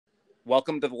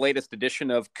Welcome to the latest edition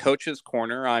of Coach's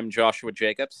Corner. I'm Joshua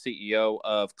Jacobs, CEO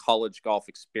of College Golf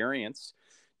Experience.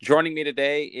 Joining me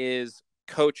today is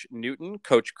Coach Newton,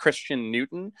 Coach Christian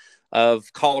Newton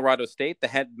of Colorado State, the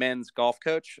head men's golf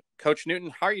coach. Coach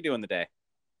Newton, how are you doing today?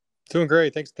 Doing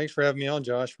great. Thanks for having me on,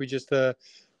 Josh. We just got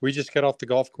off the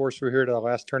golf course. We're here to the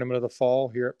last tournament of the fall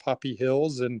here at Poppy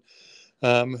Hills, and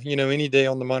any day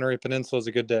on the Monterey Peninsula is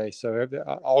a good day. So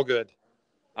all good.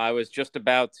 I was just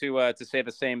about to say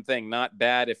the same thing. Not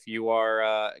bad if you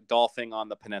are golfing on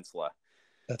the peninsula.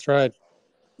 That's right.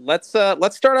 Let's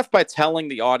start off by telling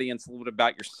the audience a little bit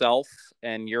about yourself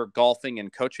and your golfing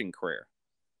and coaching career.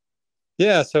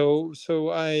 Yeah. So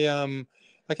I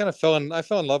kind of fell in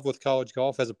love with college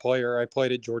golf as a player. I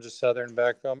played at Georgia Southern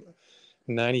back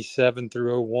 97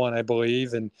 through '01, I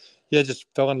believe, and yeah, just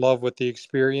fell in love with the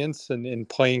experience and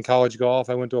playing college golf.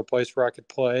 I went to a place where I could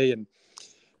play and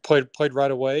played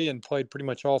right away and played pretty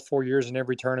much all 4 years in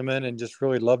every tournament and just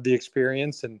really loved the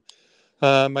experience. And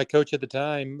my coach at the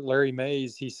time, Larry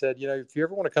Mays, he said, if you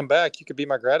ever want to come back, you could be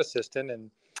my grad assistant.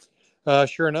 And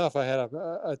sure enough, I had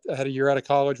a year out of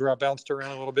college where I bounced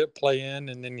around a little bit, play in,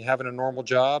 and then having a normal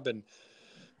job, and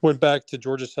went back to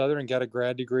Georgia Southern and got a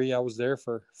grad degree. I was there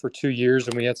for 2 years,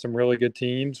 and we had some really good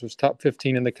teams. Was top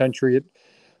 15 in the country at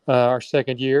our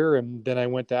second year, and then I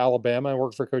went to Alabama. I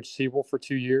worked for Coach Siebel for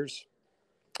 2 years.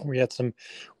 We had some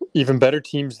even better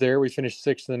teams there. We finished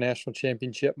sixth in the national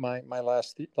championship my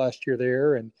last year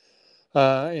there, and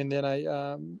then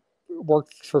I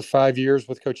worked for 5 years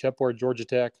with Coach Hepler at Georgia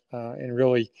Tech, and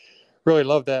really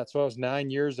loved that. So I was 9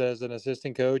 years as an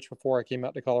assistant coach before I came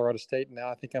out to Colorado State, and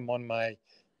now I think I'm on my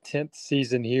 10th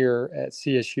season here at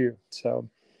CSU. So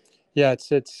yeah,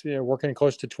 it's working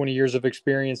close to 20 years of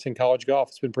experience in college golf.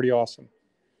 It's been pretty awesome.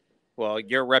 Well,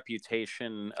 your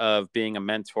reputation of being a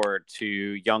mentor to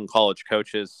young college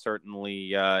coaches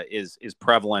certainly is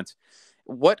prevalent.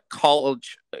 What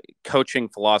college coaching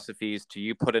philosophies do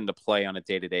you put into play on a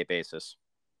day-to-day basis?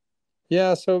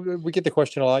 Yeah, so we get the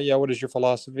question a lot. Yeah, what is your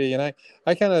philosophy? And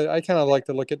I kind of like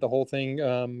to look at the whole thing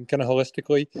kind of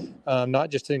holistically,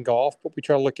 not just in golf, but we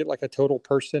try to look at like a total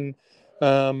person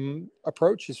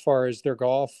approach as far as their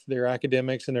golf, their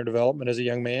academics, and their development as a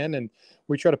young man. And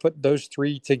we try to put those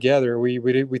three together. We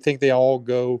think they all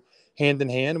go hand in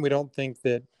hand. We don't think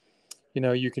that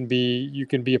you can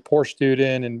be a poor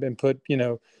student and put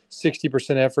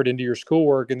 60% effort into your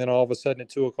schoolwork, and then all of a sudden at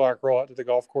 2 o'clock roll out to the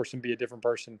golf course and be a different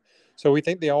person. So we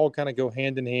think they all kind of go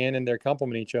hand in hand and they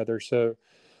complement each other. So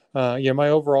my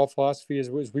overall philosophy is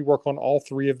we work on all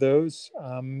three of those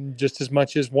just as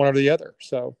much as one or the other.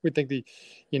 So we think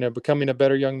becoming a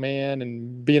better young man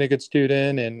and being a good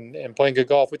student and playing good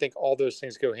golf, we think all those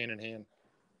things go hand in hand.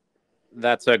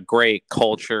 That's a great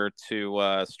culture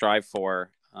to strive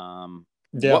for.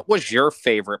 Yeah. What was your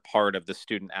favorite part of the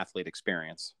student athlete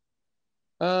experience?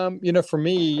 For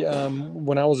me,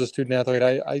 when I was a student athlete,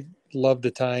 I loved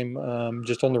the time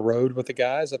just on the road with the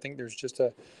guys. I think there's just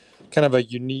a kind of a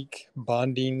unique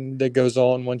bonding that goes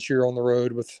on once you're on the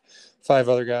road with five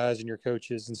other guys and your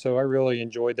coaches. And so I really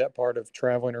enjoyed that part of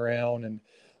traveling around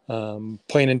and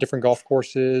playing in different golf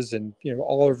courses and,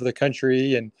 all over the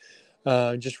country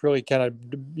and just really kind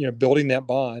of, building that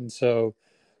bond. So,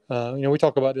 we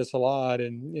talk about this a lot,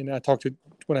 and I talk to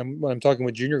when I'm talking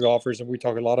with junior golfers, and we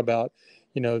talk a lot about,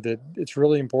 that it's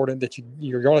really important that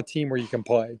you're on a team where you can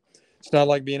play. It's not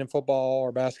like being in football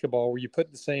or basketball where you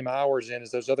put the same hours in as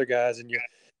those other guys, and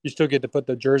you still get to put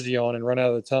the jersey on and run out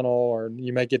of the tunnel, or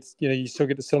you might get you still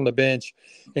get to sit on the bench.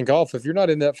 In golf, if you're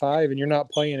not in that five and you're not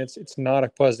playing, it's not a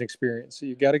pleasant experience. So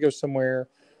you got to go somewhere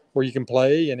where you can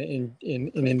play,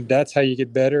 and that's how you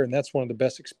get better, and that's one of the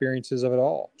best experiences of it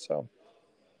all. So.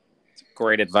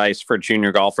 Great advice for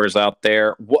junior golfers out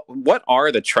there. What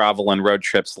are the travel and road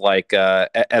trips like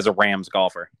as a Rams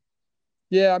golfer?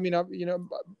 Yeah, I mean,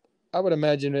 I would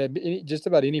imagine just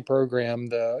about any program,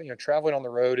 traveling on the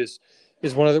road is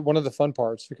one of the fun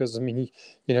parts because I mean,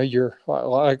 you're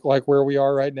like where we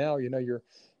are right now.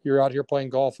 You're out here playing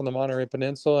golf on the Monterey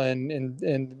Peninsula,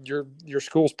 and your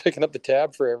school's picking up the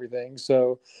tab for everything.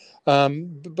 So,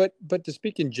 but to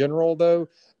speak in general though,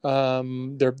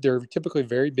 they're typically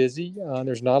very busy.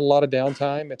 There's not a lot of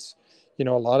downtime. It's a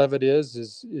lot of it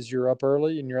is you're up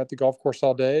early and you're at the golf course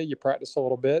all day. You practice a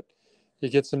little bit, you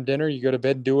get some dinner, you go to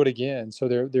bed and do it again. So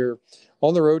they're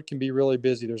on the road can be really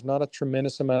busy. There's not a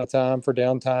tremendous amount of time for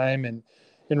downtime and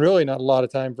really not a lot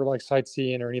of time for like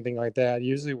sightseeing or anything like that.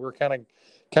 Usually we're kind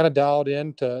of dialed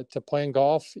in to playing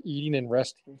golf, eating and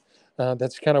resting.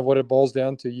 That's kind of what it boils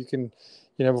down to. You can,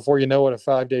 before you know it, a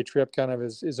 5-day trip kind of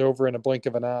is over in a blink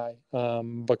of an eye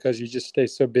because you just stay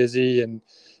so busy and,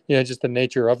 just the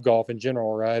nature of golf in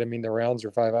general, right? I mean, the rounds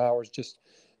are 5 hours just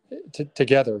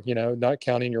together, not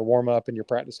counting your warm up and your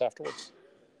practice afterwards.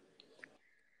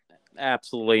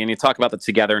 Absolutely. And you talk about the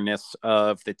togetherness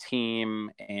of the team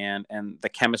and the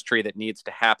chemistry that needs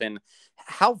to happen.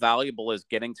 How valuable is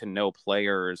getting to know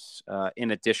players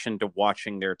in addition to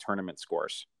watching their tournament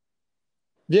scores?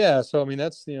 Yeah, so I mean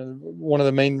that's one of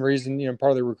the main reasons,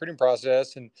 part of the recruiting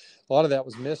process, and a lot of that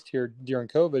was missed here during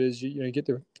COVID. Is you get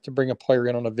to bring a player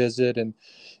in on a visit and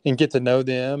get to know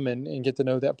them and get to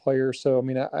know that player. So I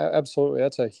mean, absolutely,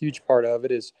 that's a huge part of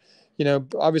it. Is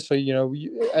obviously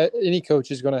any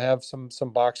coach is going to have some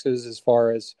boxes as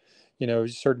far as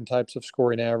certain types of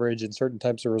scoring average and certain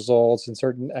types of results and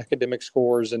certain academic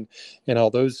scores and all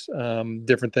those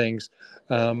different things.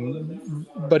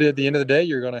 But at the end of the day,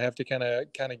 you're going to have to kind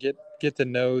of get to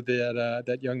know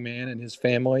that young man and his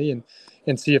family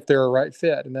and see if they're a right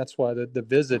fit. And that's why the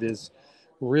visit is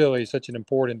really such an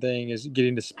important thing, is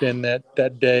getting to spend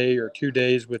that day or 2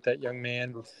 days with that young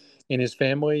man and his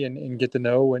family and get to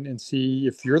know and see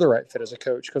if you're the right fit as a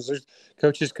coach, because there's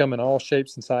coaches come in all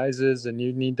shapes and sizes, and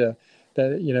you need to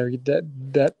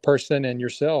that person and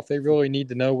yourself, they really need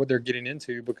to know what they're getting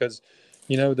into, because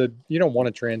you don't want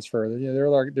to transfer.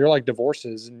 They're like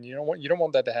divorces, and you don't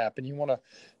want that to happen. You want to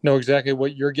know exactly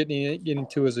what you're getting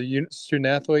into as a student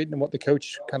athlete and what the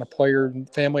coach kind of player and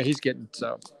family he's getting.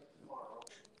 So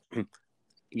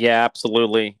Yeah,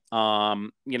 absolutely.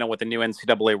 With the new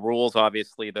NCAA rules,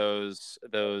 obviously those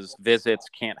visits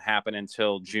can't happen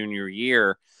until junior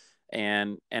year,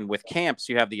 and with camps,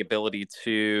 you have the ability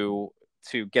to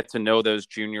get to know those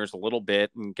juniors a little bit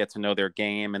and get to know their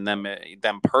game and them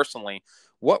personally.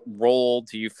 What role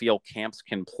do you feel camps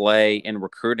can play in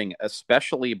recruiting,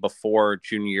 especially before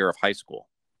junior year of high school?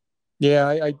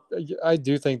 yeah, I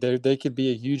do think they could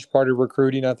be a huge part of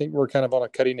recruiting. I think we're kind of on a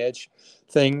cutting edge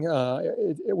thing.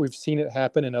 We've seen it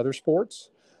happen in other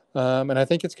sports, and I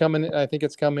think it's coming. I think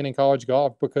it's coming in college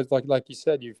golf, because, like you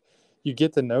said, you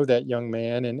get to know that young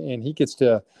man, and he gets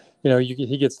to,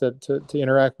 he gets to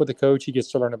interact with the coach. He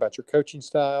gets to learn about your coaching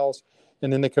styles,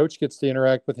 and then the coach gets to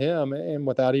interact with him, and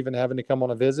without even having to come on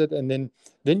a visit, and then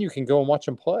you can go and watch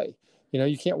him play.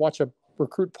 You can't watch a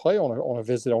recruit play on a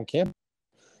visit on campus.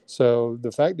 So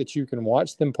the fact that you can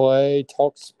watch them play,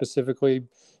 talk specifically,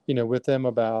 with them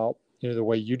about, the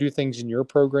way you do things in your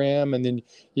program, and then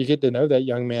you get to know that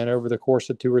young man over the course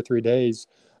of 2 or 3 days.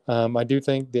 I do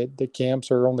think that the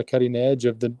camps are on the cutting edge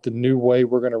of the new way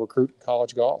we're going to recruit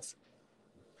college golf.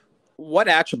 What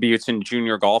attributes in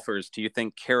junior golfers do you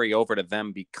think carry over to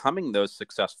them becoming those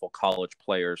successful college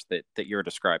players that you're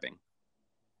describing?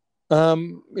 There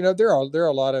are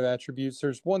a lot of attributes.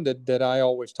 There's one that I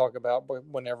always talk about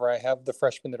whenever I have the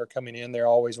freshmen that are coming in. They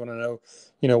always want to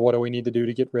know, what do we need to do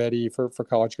to get ready for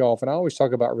college golf? And I always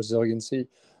talk about resiliency,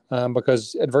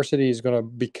 because adversity is going to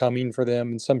be coming for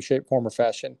them in some shape, form, or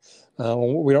fashion.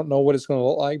 We don't know what it's going to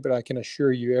look like, but I can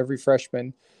assure you, every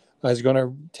freshman is going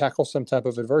to tackle some type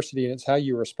of adversity, and it's how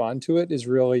you respond to it is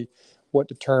really what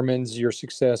determines your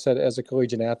success as a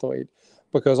collegiate athlete.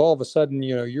 Because all of a sudden,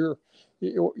 you're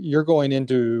going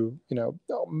into,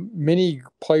 many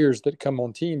players that come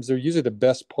on teams, they're usually the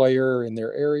best player in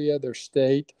their area, their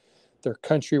state, their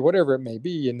country, whatever it may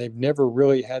be, and they've never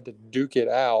really had to duke it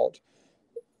out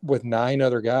with 9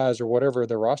 other guys or whatever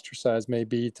the roster size may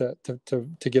be to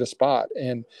get a spot.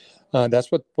 And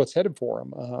that's what's headed for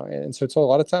them. And so it's a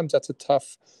lot of times that's a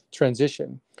tough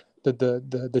transition,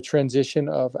 the transition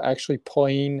of actually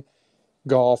playing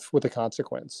golf with a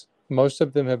consequence. Most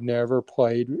of them have never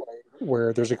played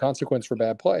where there's a consequence for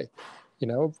bad play.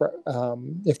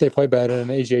 If they play bad in an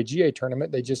AJGA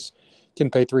tournament, they just can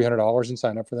pay $300 and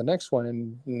sign up for the next one,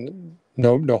 and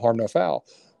no harm, no foul.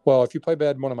 Well, if you play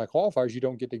bad in one of my qualifiers, you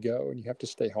don't get to go, and you have to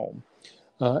stay home.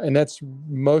 And that's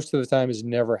most of the time has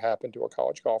never happened to a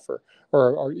college golfer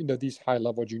or these high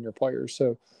level junior players.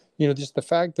 So just the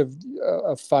fact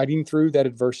of fighting through that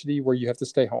adversity where you have to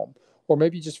stay home, or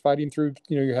maybe just fighting through,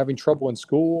 you're having trouble in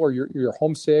school, or you're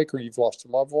homesick, or you've lost a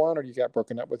loved one, or you got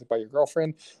broken up with by your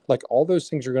girlfriend. Like, all those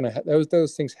things are going to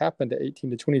those things happen to 18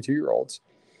 to 22-year-olds,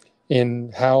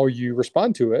 and how you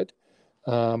respond to it.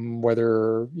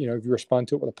 Whether if you respond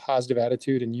to it with a positive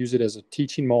attitude and use it as a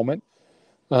teaching moment,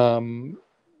 um,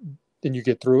 then you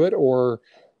get through it, or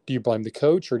do you blame the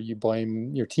coach, or do you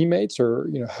blame your teammates, or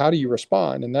how do you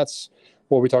respond? And that's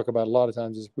what we talk about a lot of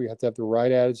times, is we have to have the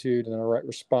right attitude and the right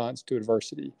response to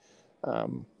adversity.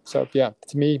 So yeah,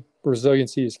 to me,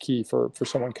 resiliency is key for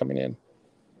someone coming in.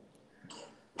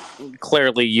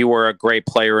 Clearly you were a great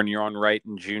player in your own right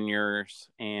in juniors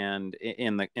and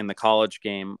in the college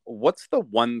game. What's the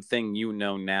one thing you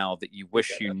know now that you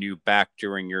wish you knew back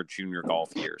during your junior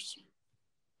golf years?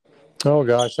 Oh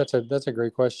gosh, that's a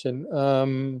great question.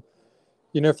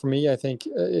 For me, I think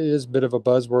it is a bit of a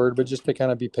buzzword, but just to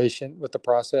kind of be patient with the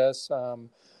process.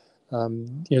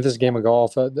 This game of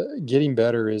golf, getting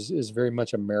better is very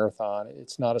much a marathon.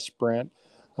 It's not a sprint.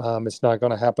 It's not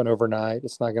going to happen overnight.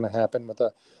 It's not going to happen with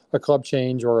a club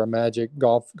change or a magic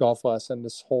golf lesson.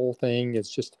 This whole thing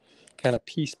is just kind of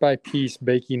piece by piece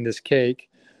baking this cake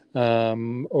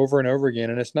over and over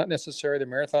again. And it's not necessarily the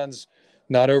marathon's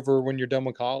not over when you're done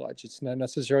with college. It's not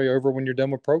necessarily over when you're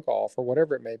done with pro golf or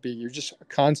whatever it may be. You're just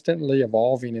constantly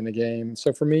evolving in the game.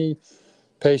 So for me,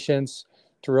 patience,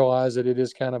 to realize that it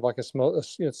is kind of like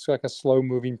it's like a slow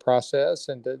moving process,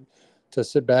 and to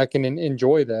sit back and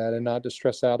enjoy that and not to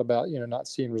stress out about, not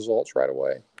seeing results right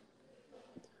away.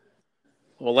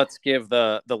 Well, let's give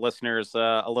the listeners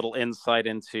a little insight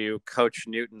into Coach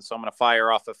Newton. So I'm going to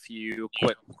fire off a few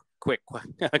quick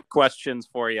questions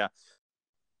for you.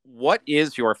 What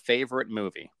is your favorite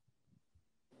movie?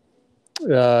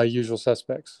 Usual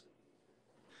Suspects.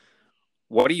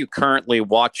 What are you currently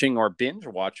watching or binge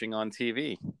watching on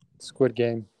TV? Squid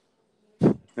Game.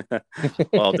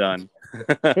 Well done.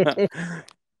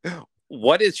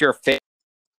 What is your favorite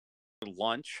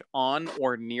lunch on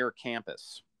or near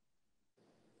campus?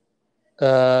 We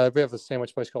have a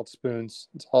sandwich place called Spoons.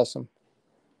 It's awesome.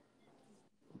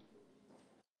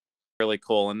 Really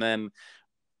cool. And then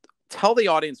tell the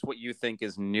audience what you think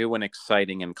is new and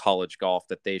exciting in college golf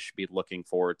that they should be looking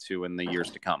forward to in the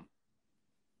years to come.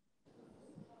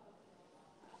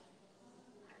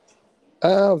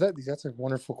 Oh, that's a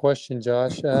wonderful question,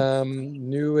 Josh.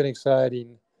 New and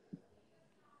exciting.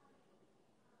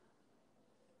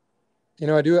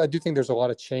 I do think there's a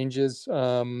lot of changes,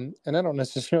 and I don't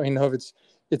necessarily know if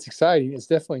it's exciting. It's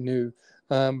definitely new,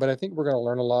 but I think we're going to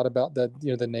learn a lot about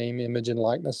the name, image, and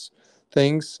likeness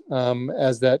things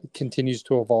as that continues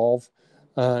to evolve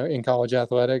in college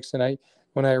athletics. And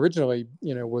when I originally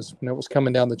was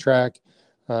coming down the track,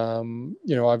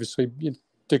 obviously,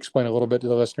 to explain a little bit to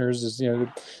the listeners is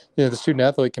the student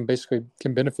athlete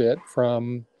can benefit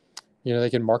from. They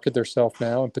can market themselves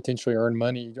now and potentially earn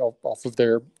money off of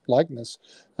their likeness.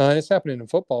 And it's happening in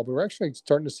football, but we're actually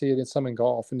starting to see it in some in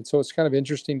golf. And so it's kind of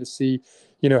interesting to see,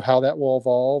 how that will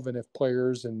evolve, and if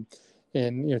players and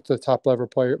the top level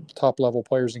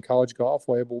players in college golf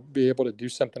will be able to do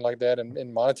something like that and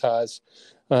monetize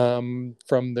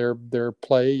from their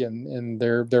play and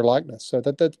their likeness. So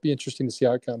that'd be interesting to see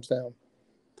how it comes down.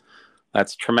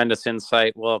 That's tremendous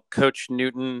insight. Well, Coach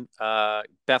Newton,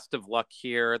 best of luck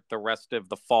here the rest of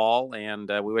the fall, and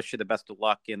we wish you the best of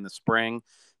luck in the spring.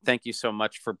 Thank you so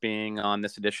much for being on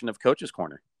this edition of Coach's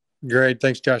Corner. Great.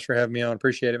 Thanks, Josh, for having me on.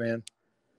 Appreciate it, man.